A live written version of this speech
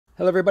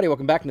Hello everybody,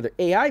 welcome back to another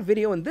AI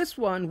video. In this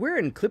one, we're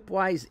in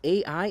Clipwise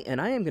AI,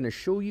 and I am going to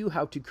show you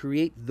how to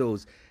create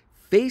those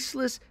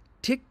faceless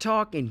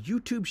TikTok and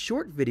YouTube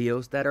short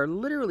videos that are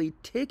literally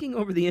taking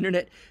over the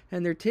internet,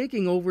 and they're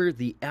taking over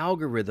the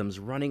algorithms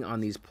running on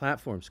these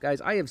platforms.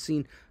 Guys, I have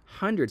seen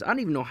hundreds, I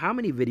don't even know how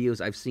many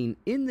videos I've seen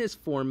in this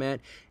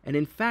format, and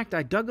in fact,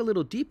 I dug a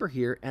little deeper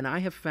here, and I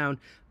have found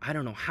I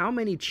don't know how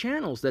many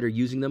channels that are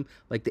using them,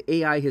 like the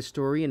AI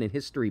Historian and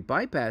History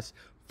Bypass.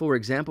 For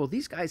example,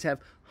 these guys have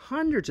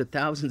hundreds of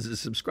thousands of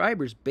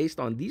subscribers based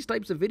on these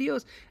types of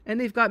videos, and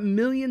they've got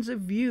millions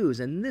of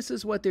views, and this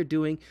is what they're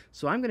doing.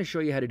 So I'm going to show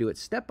you how to do it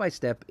step by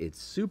step. It's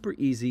super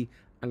easy.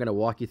 I'm going to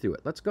walk you through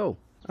it. Let's go.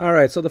 All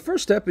right, so the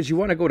first step is you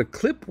want to go to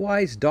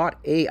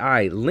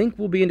clipwise.ai. Link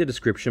will be in the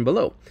description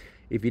below.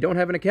 If you don't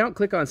have an account,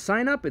 click on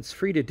sign up. It's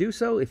free to do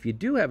so. If you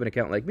do have an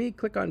account like me,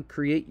 click on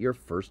create your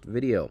first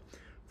video.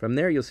 From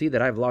there, you'll see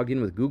that I've logged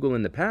in with Google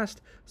in the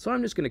past, so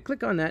I'm just going to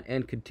click on that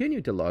and continue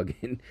to log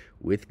in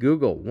with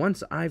Google.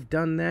 Once I've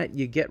done that,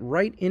 you get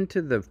right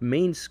into the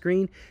main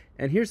screen,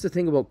 and here's the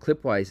thing about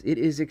Clipwise. It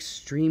is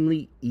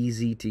extremely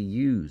easy to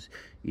use.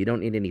 You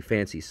don't need any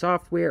fancy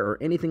software or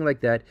anything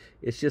like that.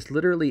 It's just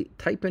literally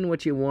type in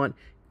what you want,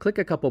 click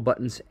a couple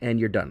buttons, and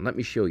you're done. Let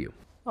me show you.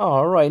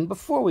 All right, and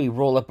before we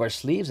roll up our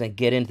sleeves and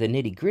get into the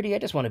nitty-gritty, I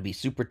just want to be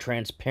super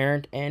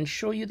transparent and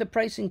show you the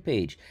pricing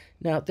page.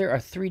 Now, there are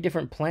 3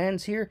 different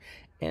plans here,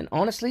 and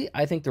honestly,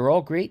 I think they're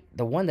all great.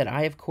 The one that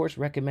I, of course,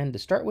 recommend to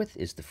start with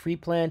is the free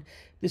plan.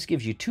 This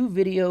gives you 2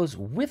 videos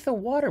with a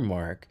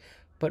watermark,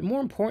 but more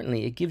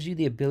importantly, it gives you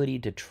the ability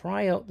to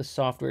try out the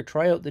software,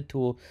 try out the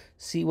tool,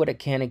 see what it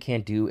can and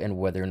can't do, and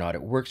whether or not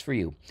it works for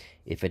you.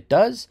 If it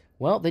does,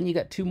 well, then you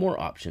got 2 more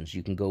options.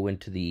 You can go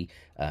into the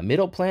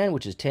middle plan,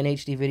 which is 10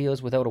 HD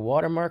videos without a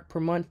watermark per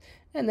month,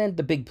 and then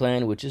the big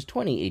plan, which is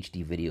 20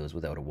 HD videos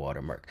without a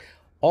watermark.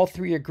 All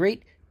 3 are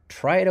great.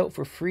 Try it out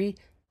for free.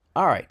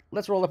 All right,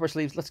 let's roll up our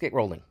sleeves. Let's get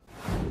rolling.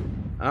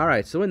 All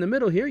right, so in the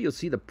middle here, you'll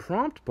see the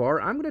prompt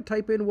bar. I'm going to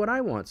type in what I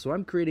want. So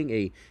I'm creating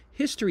a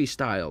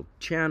history-style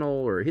channel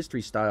or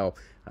history-style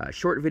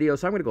short video.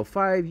 So I'm going to go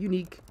 5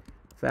 unique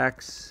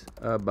facts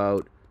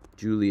about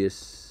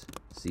Julius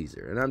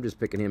Caesar, and I'm just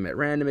picking him at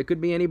random. It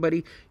could be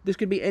anybody. This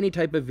could be any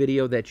type of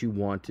video that you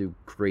want to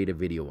create a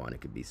video on.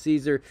 It could be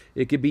Caesar,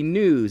 it could be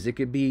news, it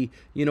could be,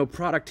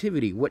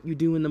 productivity, what you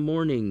do in the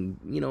morning,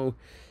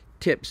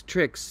 tips,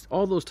 tricks,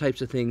 all those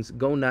types of things.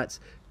 Go nuts.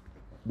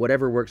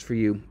 Whatever works for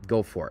you,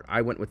 go for it.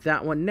 I went with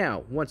that one.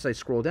 Now, once I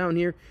scroll down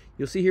here,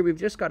 you'll see here we've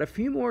just got a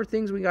few more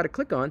things we got to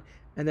click on,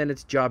 and then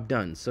it's job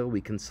done. So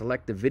we can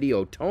select the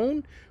video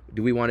tone.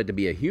 Do we want it to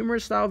be a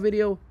humorous style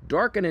video,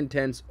 dark and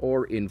intense,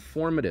 or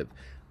informative?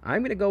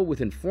 I'm going to go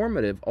with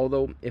informative,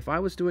 although if I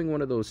was doing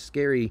one of those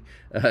scary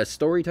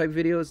story type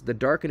videos, the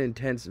dark and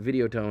intense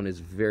video tone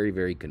is very,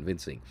 very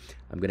convincing.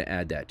 I'm going to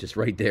add that just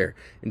right there.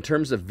 In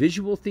terms of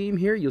visual theme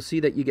here, you'll see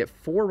that you get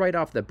 4 right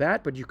off the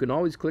bat, but you can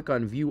always click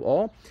on view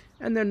all,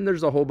 and then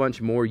there's a whole bunch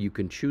more you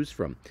can choose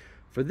from.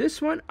 For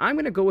this one, I'm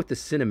going to go with the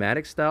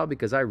cinematic style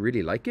because I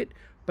really like it.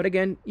 But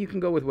again, you can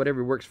go with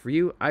whatever works for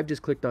you. I've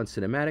just clicked on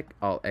cinematic.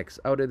 I'll X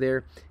out of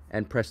there,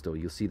 and presto,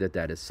 you'll see that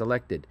that is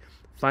selected.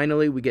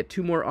 Finally, we get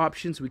 2 more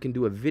options. We can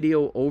do a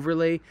video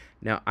overlay.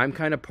 Now, I'm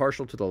kind of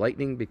partial to the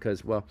lightning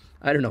because, well,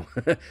 I don't know.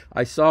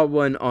 I saw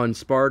one on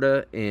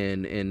Sparta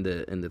in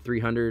the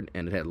 300,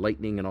 and it had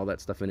lightning and all that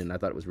stuff in it, and I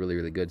thought it was really,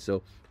 really good.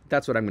 So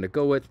that's what I'm going to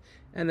go with.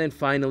 And then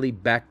finally,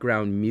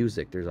 background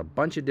music. There's a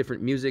bunch of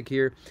different music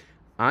here.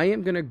 I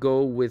am going to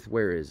go with,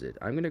 where is it?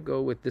 I'm going to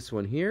go with this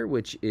one here,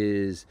 which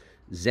is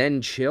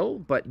Zen Chill,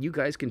 but you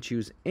guys can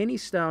choose any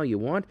style you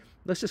want.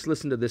 Let's just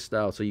listen to this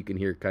style so you can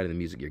hear kind of the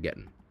music you're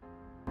getting.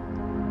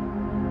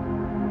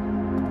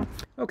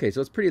 Okay,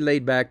 so it's pretty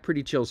laid back,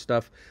 pretty chill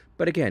stuff.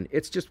 But again,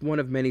 it's just one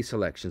of many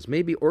selections.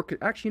 Maybe,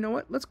 actually, you know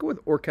what? Let's go with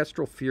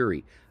Orchestral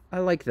Fury. I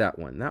like that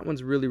one. That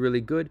one's really,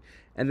 really good.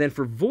 And then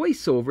for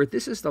voiceover,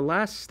 this is the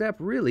last step,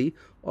 really.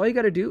 All you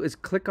got to do is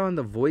click on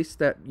the voice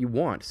that you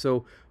want.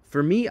 So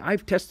for me,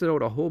 I've tested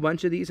out a whole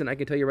bunch of these, and I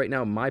can tell you right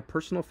now, my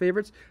personal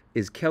favorites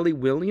is Kelly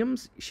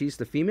Williams. She's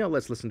the female.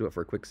 Let's listen to it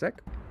for a quick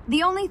sec.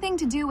 The only thing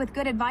to do with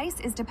good advice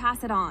is to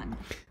pass it on.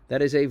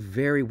 That is a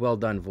very well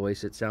done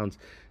voice. It sounds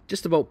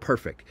just about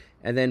perfect.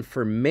 And then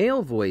for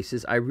male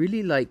voices, I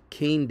really like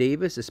Kane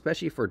Davis,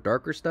 especially for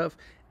darker stuff,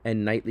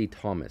 and Knightley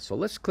Thomas. So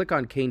let's click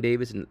on Kane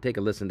Davis and take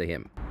a listen to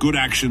him. Good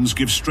actions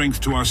give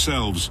strength to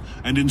ourselves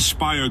and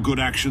inspire good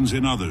actions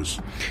in others.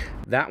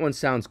 That one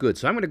sounds good.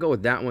 So I'm going to go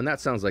with that one. That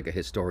sounds like a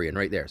historian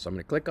right there. So I'm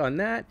going to click on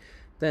that.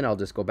 Then I'll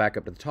just go back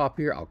up to the top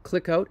here. I'll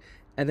click out.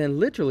 And then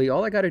literally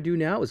all I got to do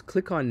now is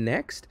click on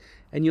next.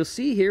 And you'll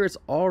see here it's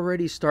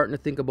already starting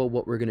to think about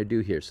what we're going to do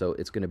here. So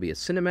it's going to be a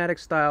cinematic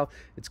style.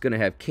 It's going to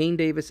have Kane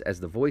Davis as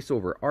the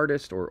voiceover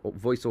artist or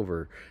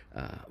voiceover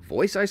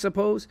voice, I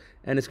suppose.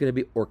 And it's going to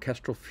be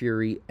Orchestral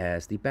Fury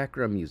as the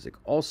background music.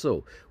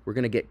 Also, we're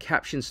going to get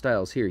caption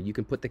styles here. You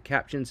can put the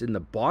captions in the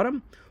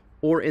bottom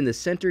or in the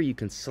center, you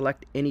can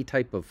select any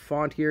type of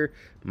font here.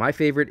 My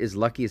favorite is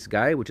Luckiest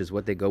Guy, which is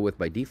what they go with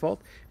by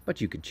default, but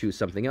you could choose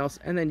something else,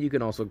 and then you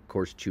can also, of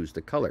course, choose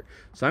the color.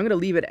 So I'm going to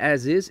leave it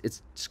as is.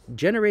 It's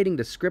generating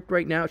the script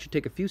right now. It should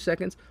take a few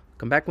seconds.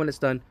 Come back when it's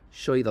done,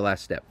 show you the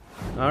last step.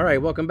 All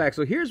right, welcome back.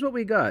 So here's what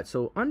we got.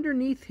 So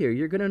underneath here,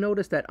 you're going to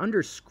notice that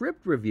under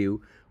script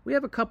review, we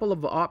have a couple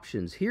of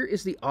options. Here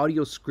is the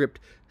audio script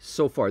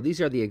so far.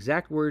 These are the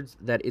exact words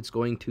that it's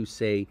going to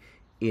say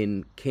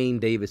in Kane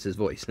Davis's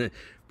voice.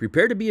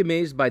 Prepare to be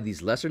amazed by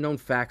these lesser-known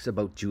facts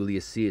about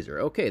Julius Caesar.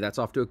 Okay, that's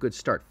off to a good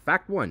start.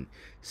 Fact 1.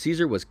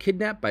 Caesar was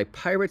kidnapped by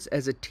pirates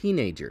as a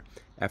teenager.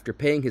 After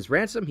paying his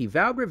ransom, he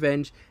vowed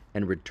revenge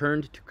and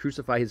returned to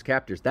crucify his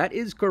captors. That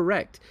is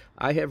correct.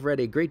 I have read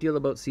a great deal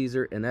about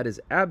Caesar, and that is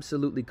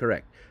absolutely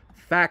correct.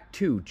 Fact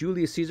 2.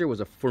 Julius Caesar was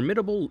a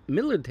formidable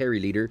military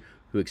leader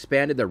who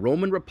expanded the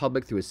Roman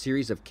Republic through a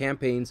series of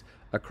campaigns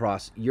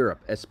across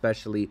Europe,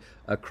 especially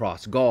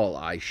across Gaul,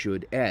 I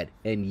should add.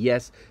 And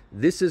yes,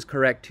 this is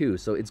correct too.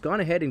 So it's gone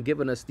ahead and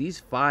given us these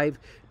 5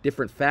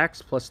 different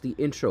facts plus the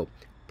intro.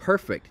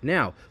 Perfect.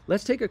 Now,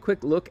 let's take a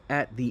quick look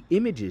at the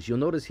images. You'll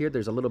notice here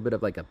there's a little bit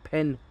of like a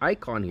pen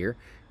icon here.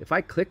 If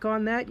I click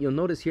on that, you'll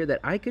notice here that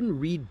I can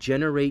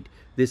regenerate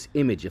this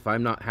image if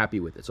I'm not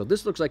happy with it. So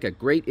this looks like a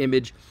great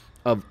image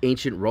of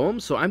ancient Rome,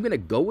 so I'm going to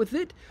go with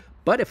it.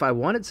 But if I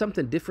wanted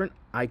something different,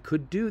 I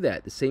could do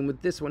that. The same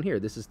with this one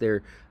here. This is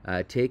their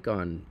take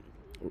on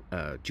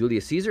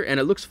Julius Caesar, and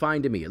it looks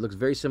fine to me. It looks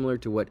very similar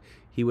to what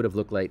he would have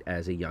looked like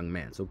as a young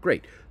man. So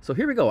great. So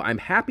here we go. I'm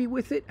happy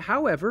with it.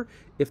 However,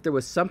 if there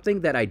was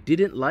something that I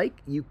didn't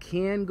like, you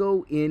can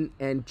go in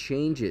and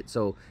change it.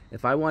 So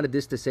if I wanted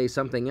this to say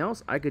something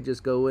else, I could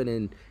just go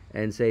in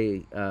and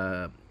say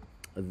the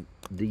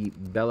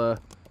Bella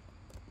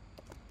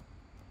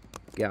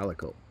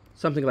Gallico.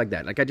 Something like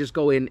that. Like I just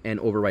go in and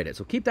overwrite it.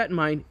 So keep that in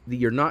mind, that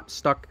you're not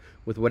stuck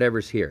with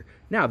whatever's here.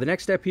 Now, the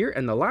next step here,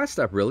 and the last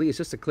step really, is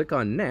just to click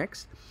on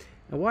next.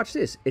 And watch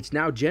this. It's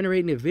now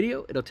generating a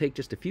video. It'll take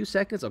just a few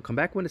seconds. I'll come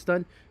back when it's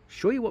done,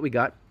 show you what we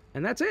got,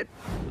 and that's it.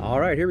 All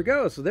right, here we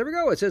go. So there we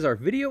go. It says our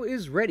video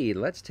is ready.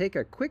 Let's take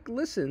a quick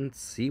listen,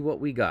 see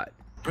what we got.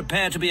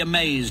 Prepare to be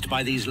amazed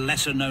by these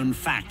lesser-known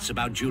facts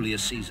about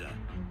Julius Caesar.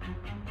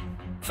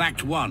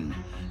 Fact 1.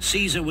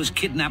 Caesar was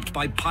kidnapped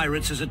by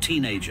pirates as a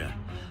teenager.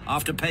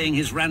 After paying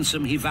his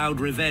ransom, he vowed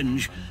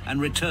revenge and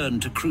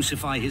returned to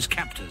crucify his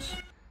captors.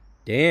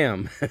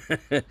 Damn.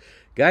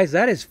 Guys,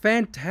 that is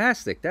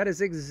fantastic. That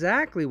is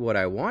exactly what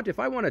I want. If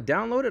I want to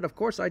download it, of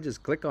course, I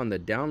just click on the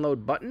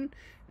download button,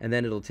 and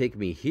then it'll take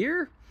me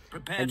here.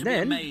 Prepare and to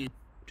then be amazed.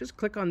 Just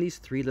click on these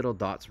 3 little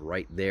dots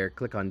right there.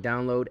 Click on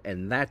download,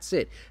 and that's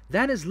it.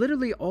 That is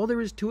literally all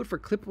there is to it for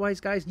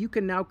Clipwise, guys. You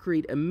can now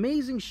create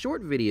amazing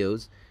short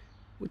videos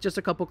with just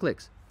a couple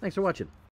clicks. Thanks for watching.